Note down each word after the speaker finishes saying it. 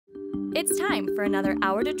It's time for another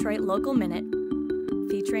Our Detroit Local Minute,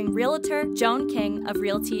 featuring Realtor Joan King of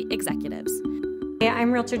Realty Executives. Hey,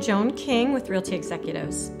 I'm Realtor Joan King with Realty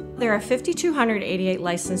Executives. There are 5,288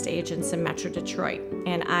 licensed agents in Metro Detroit,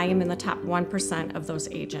 and I am in the top 1% of those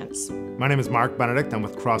agents. My name is Mark Benedict. I'm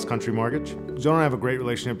with Cross Country Mortgage. Joan and I have a great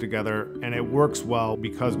relationship together, and it works well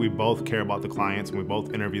because we both care about the clients and we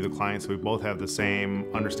both interview the clients. So we both have the same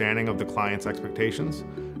understanding of the client's expectations,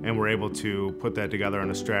 and we're able to put that together in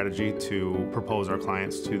a strategy to propose our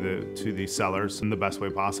clients to the sellers in the best way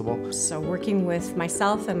possible. So working with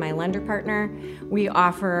myself and my lender partner, we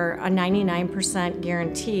offer a 99%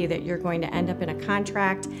 guarantee that you're going to end up in a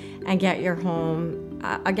contract and get your home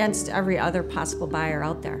against every other possible buyer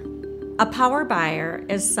out there. A power buyer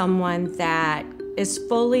is someone that is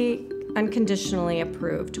fully unconditionally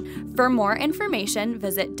approved. For more information,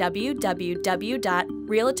 visit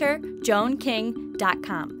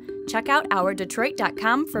www.realtorjoanking.com. Check out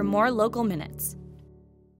ourdetroit.com for more local minutes.